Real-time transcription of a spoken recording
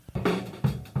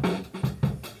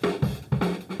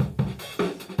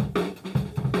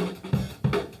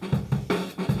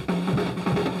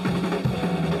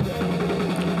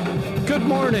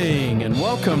morning, and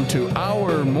welcome to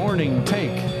our morning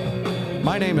take.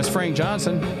 My name is Frank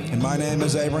Johnson. And my name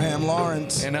is Abraham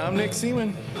Lawrence. And I'm Nick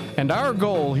Seaman. And our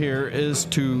goal here is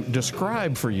to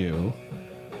describe for you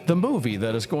the movie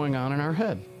that is going on in our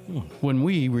head when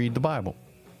we read the Bible.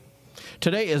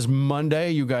 Today is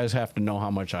Monday. You guys have to know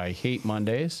how much I hate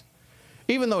Mondays.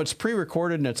 Even though it's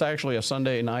pre-recorded and it's actually a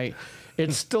Sunday night,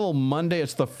 it's still Monday.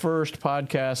 It's the first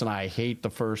podcast, and I hate the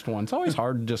first one. It's always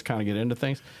hard to just kind of get into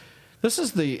things. This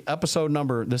is the episode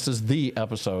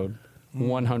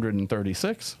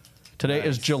 136. Today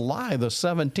is July the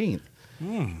 17th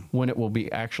when it will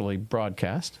be actually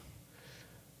broadcast.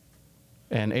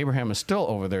 And Abraham is still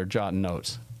over there jotting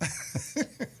notes.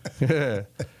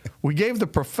 We gave the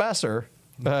professor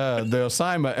the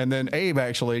assignment, and then Abe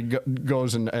actually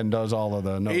goes and does all of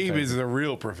the notes. Abe is the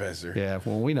real professor. Yeah,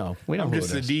 well, we know. I'm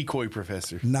just a decoy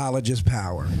professor. Knowledge is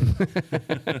power.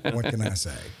 What can I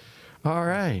say? All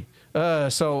right.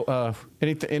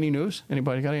 Any news?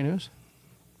 Anybody got any news?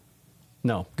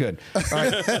 No. Good. All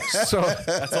right. So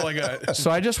That's all I got.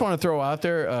 So I just want to throw out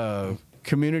there,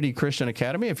 Community Christian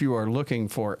Academy. If you are looking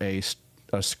for a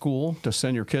school to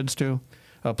send your kids to,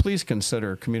 please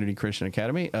consider Community Christian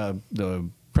Academy. The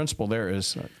principal there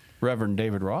is Reverend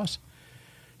David Ross.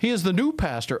 He is the new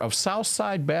pastor of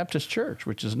Southside Baptist Church,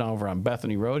 which is now over on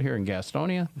Bethany Road here in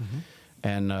Gastonia. Mm-hmm.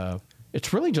 And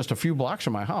it's really just a few blocks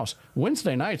from my house.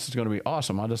 Wednesday nights is going to be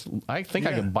awesome. I think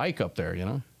I can bike up there, you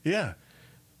know? Yeah.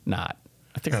 Not.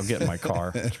 I think I'll get in my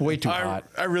car. It's way too hot.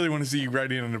 I really want to see you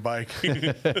ride in on the bike.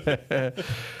 with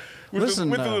the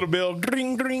little bell.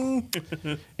 Dring, dring.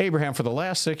 Abraham, for the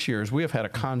last 6 years, we have had a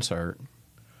concert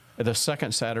the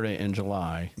second Saturday in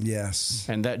July. Yes.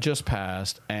 And that just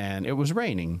passed, and it was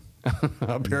raining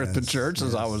up here at the church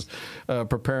as I was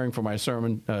preparing for my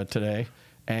sermon today.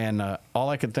 And all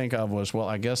I could think of was, well,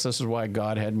 I guess this is why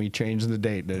God had me change the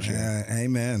date this year.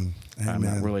 Amen. I'm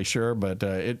not really sure, but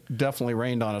it definitely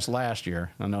rained on us last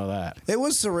year. I know that. It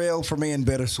was surreal for me and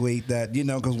bittersweet that,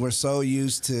 because we're so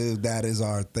used to that is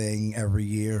our thing every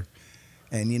year.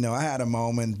 And, I had a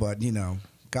moment, but,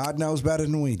 God knows better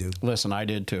than we do. Listen, I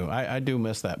did too. I do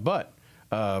miss that. But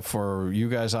for you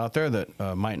guys out there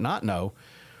that might not know,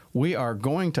 we are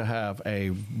going to have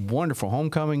a wonderful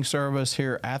homecoming service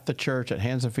here at the church at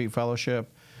Hands and Feet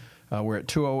Fellowship. We're at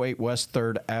 208 West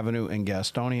 3rd Avenue in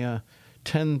Gastonia,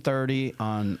 10:30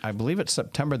 on, I believe it's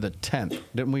September the 10th.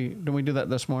 Didn't we do that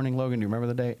this morning, Logan? Do you remember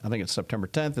the date? I think it's September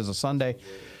 10th is a Sunday.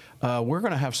 We're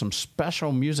going to have some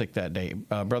special music that day.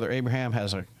 Brother Abraham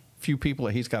has a few people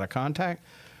that he's got to contact,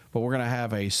 but we're going to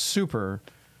have a super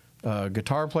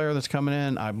guitar player that's coming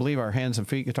in. I believe our Hands and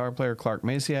Feet guitar player, Clark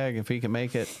Masiag, if he can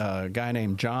make it. A guy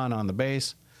named John on the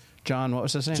bass. John, what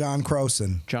was his name? John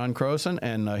Croson. John Croson,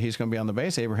 and he's going to be on the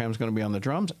bass. Abraham's going to be on the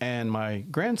drums. And my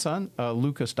grandson,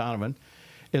 Lucas Donovan,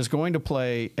 is going to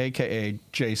play, a.k.a.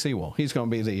 Jay Sewell. He's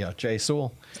going to be the Jay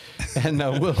Sewell. And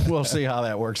we'll see how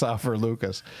that works out for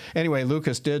Lucas. Anyway,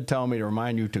 Lucas did tell me to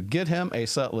remind you to get him a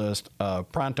set list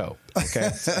pronto,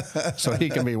 okay? So he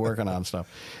can be working on stuff.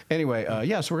 Anyway, so we're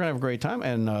going to have a great time,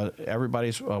 and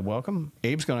everybody's welcome.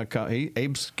 Abe's going to come.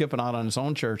 Abe's skipping out on his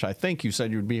own church. I think you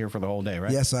said you'd be here for the whole day,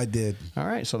 right? Yes, I did. All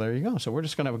right, so there you go. So we're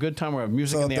just going to have a good time. We'll have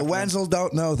music in the afternoon. So if the Wenzels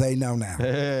don't know, they know now.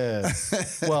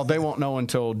 Well, they won't know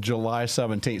until July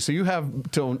 17th. So you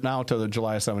have till the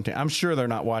July 17th. I'm sure they're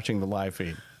not watching the live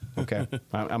feed. Okay,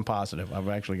 I'm positive. I've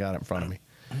actually got it in front of me.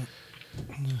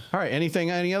 All right.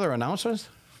 Any other announcements?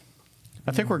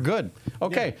 I think we're good.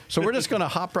 Okay, so we're just going to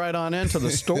hop right on into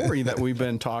the story that we've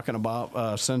been talking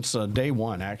about since day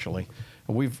one. Actually,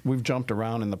 we've jumped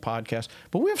around in the podcast,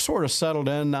 but we've sort of settled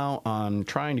in now on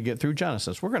trying to get through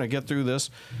Genesis. We're going to get through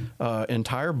this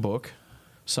entire book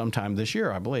sometime this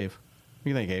year, I believe. What do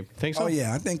you think, Abe? Think so? Oh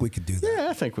yeah, I think we could do that. Yeah,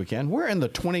 I think we can. We're in the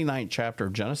 29th chapter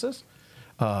of Genesis.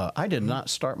 I did not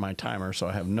start my timer, so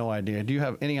I have no idea. Do you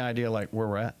have any idea, like, where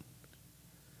we're at?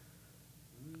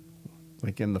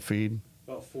 Like, in the feed?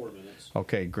 About 4 minutes.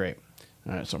 Okay, great.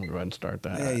 All right, so I'm going to go ahead and start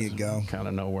that. There you go. Kind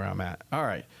of know where I'm at. All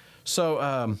right.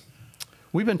 So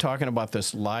we've been talking about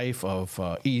this life of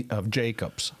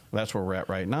Jacob's. That's where we're at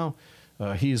right now.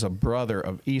 He's a brother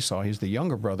of Esau. He's the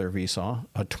younger brother of Esau,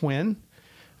 a twin.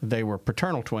 They were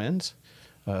paternal twins.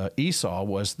 Esau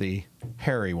was the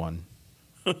hairy one.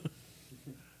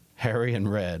 Hairy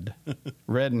and red.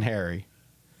 Red and hairy.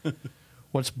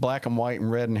 What's black and white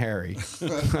and red and hairy?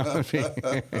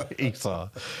 Esau.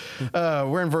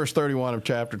 We're in verse 31 of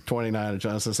chapter 29 of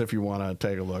Genesis if you want to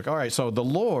take a look. All right, so the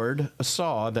Lord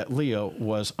saw that Leah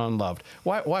was unloved.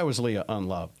 Why was Leah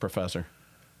unloved, Professor?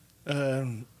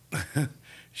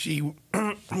 She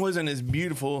wasn't as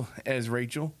beautiful as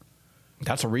Rachel.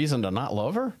 That's a reason to not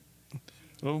love her?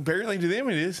 Well, apparently to them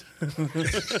it is.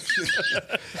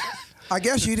 I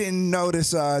guess you didn't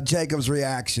notice Jacob's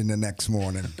reaction the next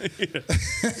morning.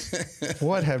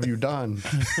 What have you done?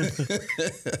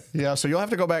 Yeah, so you'll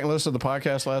have to go back and listen to the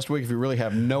podcast last week if you really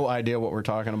have no idea what we're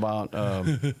talking about.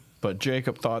 But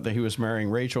Jacob thought that he was marrying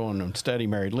Rachel, and instead he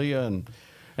married Leah, and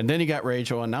then he got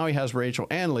Rachel, and now he has Rachel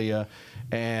and Leah.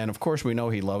 And, of course, we know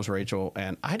he loves Rachel,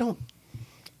 and I don't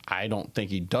think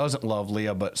he doesn't love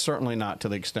Leah, but certainly not to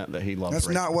the extent that he loves That's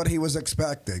Rachel. not what he was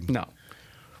expecting. No.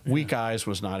 Weak eyes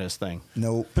was not his thing.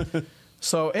 Nope.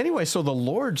 So anyway, so the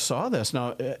Lord saw this.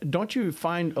 Now, don't you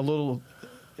find a little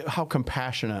how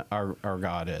compassionate our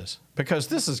God is? Because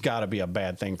this has got to be a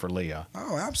bad thing for Leah.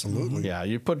 Oh, absolutely. Yeah,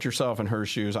 you put yourself in her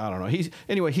shoes. I don't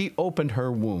know. He opened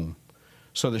her womb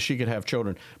so that she could have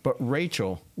children. But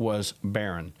Rachel was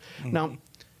barren. Now,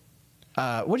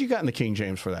 what do you got in the King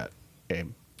James for that,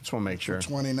 Abe? Just want to make sure.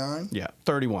 29? Yeah,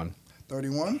 31.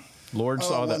 31? Lord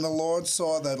saw that. When the Lord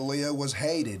saw that Leah was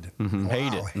hated. Wow,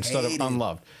 hated instead of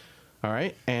unloved. All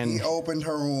right. And he opened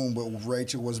her womb, but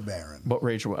Rachel was barren. All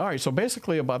right. So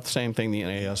basically about the same thing the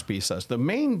NASB says. The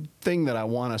main thing that I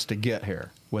want us to get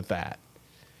here with that,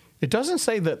 it doesn't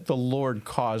say that the Lord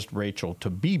caused Rachel to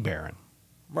be barren.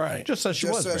 Right. It just says she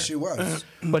was barren. She was.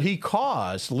 But he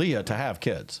caused Leah to have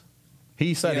kids.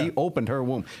 He said he opened her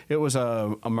womb. It was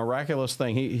a miraculous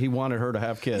thing. He wanted her to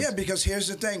have kids. Yeah, because here's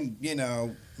the thing.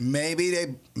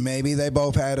 Maybe they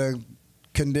both had a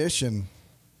condition,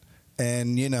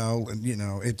 and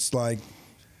it's like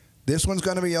this one's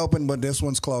going to be open, but this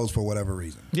one's closed for whatever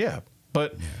reason. Yeah,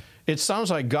 but it sounds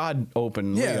like God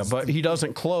opened Leah, but he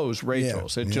doesn't close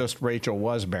Rachel's. Just Rachel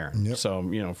was barren. Yep.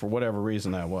 So for whatever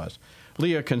reason that was.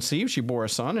 Leah conceived. She bore a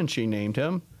son, and she named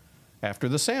him after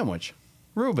the sandwich.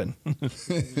 Reuben.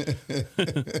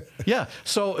 Yeah.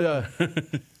 So,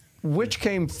 which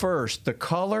came first, the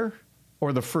color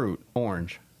or the fruit?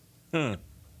 Orange.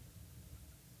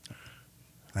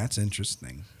 That's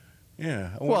interesting.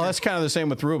 Yeah. Well, that's kind of the same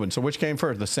with Reuben. So, which came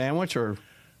first, the sandwich or?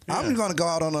 I'm going to go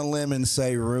out on a limb and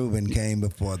say Reuben came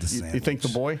before the sandwich. You think the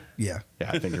boy? Yeah.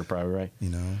 Yeah, I think you're probably right.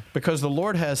 Because the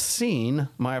Lord has seen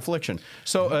my affliction.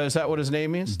 So, is that what his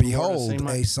name means? Behold,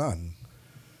 a son.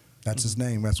 That's his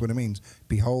name. That's what it means.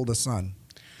 Behold, a son.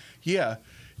 Yeah.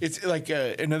 It's like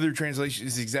another translation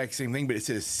is the exact same thing, but it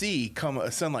says, see, come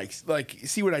a son, like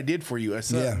see what I did for you, a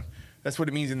son. Yeah. That's what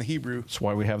it means in the Hebrew. That's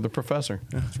why we have the professor.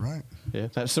 That's right. Yeah,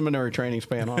 that seminary training's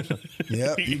paying off.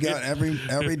 Yep, you got every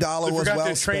dollar was well spent.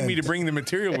 Forgot to train me to bring the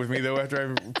material with me, though,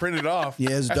 after I printed it off. Yeah,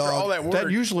 his after dog. all that work.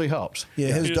 That usually helps. Yeah,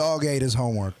 his dog ate his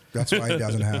homework. That's why he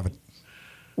doesn't have it.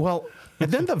 Well,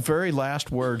 and then the very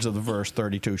last words of the verse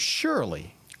 32,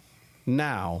 surely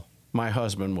now my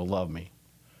husband will love me.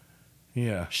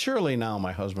 Yeah. Surely now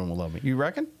my husband will love me. You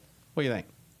reckon? What do you think?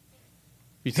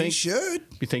 You think he should?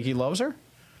 You think he loves her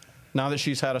now that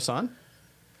she's had a son?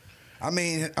 I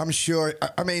mean, I'm sure.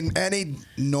 I mean, any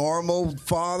normal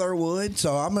father would.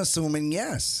 So I'm assuming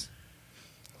yes.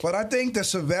 But I think the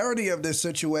severity of this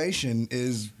situation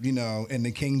is, in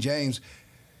the King James,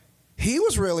 he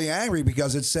was really angry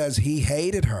because it says he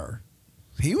hated her.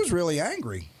 He was really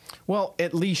angry. Well,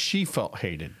 at least she felt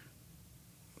hated.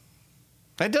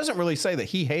 That doesn't really say that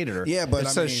he hated her. Yeah, but it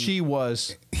says she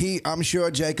was. I'm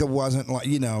sure Jacob wasn't like,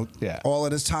 all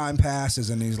of his time passes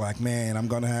and he's like, man, I'm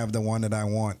going to have the one that I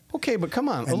want. Okay, but come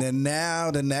on. And then now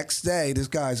the next day, this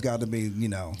guy's got to be,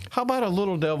 How about a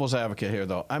little devil's advocate here,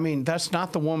 though? I mean, that's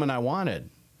not the woman I wanted.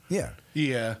 Yeah.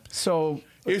 Yeah. So.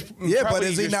 But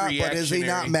is he not? But is he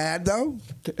not mad though?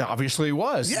 Obviously, he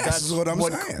was. Yes, that's what I'm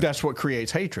saying. That's what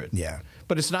creates hatred. Yeah.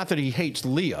 But it's not that he hates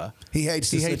Leah. He hates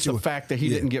the fact that he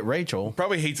didn't get Rachel.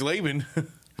 Probably hates Laban.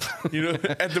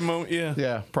 At the moment, yeah.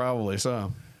 Yeah, probably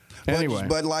so. Anyway,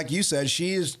 but like you said,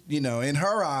 she is. In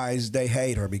her eyes, they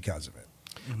hate her because of it.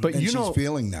 But and she's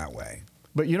feeling that way.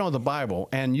 But the Bible,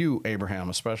 and you,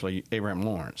 Abraham, especially Abraham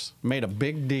Lawrence, made a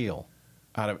big deal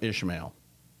out of Ishmael.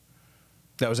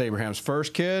 That was Abraham's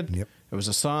first kid. Yep. It was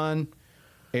a son.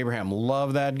 Abraham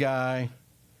loved that guy.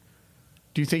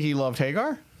 Do you think he loved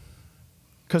Hagar?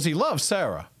 Because he loved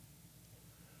Sarah.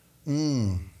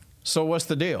 So what's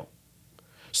the deal?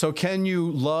 So can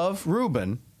you love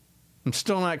Reuben and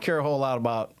still not care a whole lot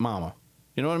about Mama?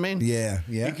 You know what I mean? Yeah.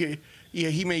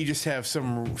 He may just have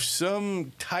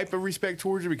some type of respect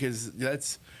towards her because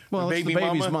that's the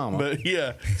baby's mama. But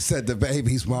yeah, he said the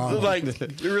baby's mama. Like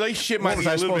the relationship might be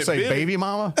a little bit say baby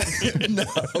mama? No,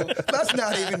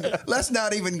 let's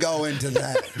not even go into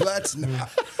that. Let's not.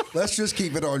 Let's just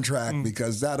keep it on track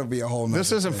because that'll be a whole nother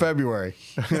This isn't thing. February.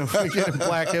 If we get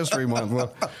Black History Month,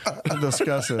 we'll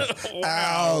discuss it.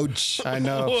 Ouch. I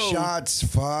know. Shots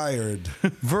fired.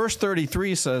 Verse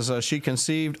 33 says she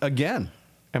conceived again.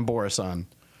 and bore a son,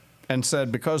 and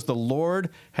said, because the Lord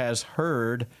has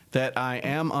heard that I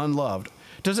am unloved.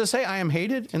 Does it say I am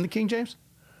hated in the King James?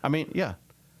 I mean, yeah.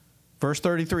 Verse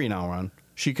 33 now, Ron.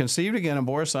 She conceived again and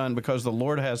bore a son because the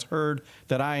Lord has heard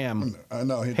that I am I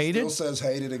know. It hated. still says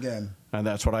hated again. And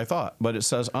that's what I thought. But it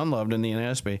says unloved in the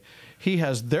NASB. He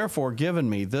has therefore given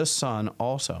me this son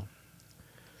also.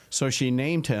 So she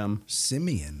named him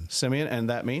Simeon. Simeon, and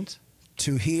that means?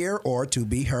 To hear or to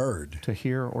be heard. To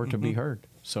hear or to be heard.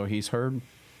 So he's heard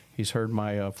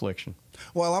my affliction.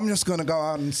 Well, I'm just going to go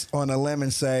out on a limb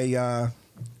and say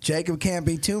Jacob can't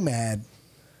be too mad.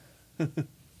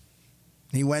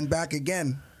 He went back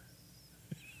again.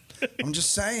 I'm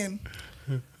just saying.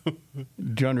 Do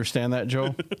you understand that,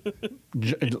 Joe?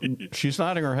 She's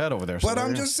nodding her head over there. But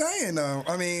I'm just saying, though.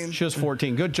 I mean, she was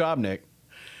 14. Good job, Nick.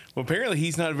 Well, apparently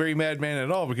he's not a very mad man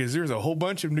at all because there's a whole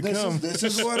bunch of them to come. This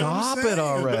is what Stop I'm saying. it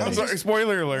already. I'm sorry,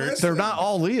 spoiler alert. Listen. They're not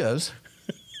all Leah's.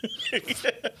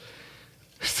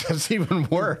 That's even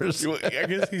worse. I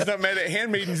guess he's not mad at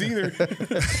handmaidens either.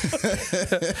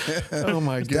 Oh,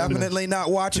 my goodness. Definitely not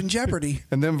watching Jeopardy.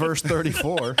 And then verse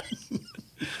 34.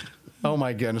 Oh,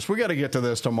 my goodness. We got to get to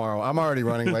this tomorrow. I'm already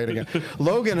running late again.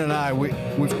 Logan and I,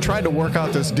 we've tried to work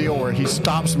out this deal where he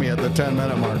stops me at the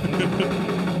 10-minute mark.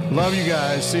 Love you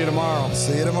guys. See you tomorrow.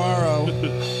 See you tomorrow.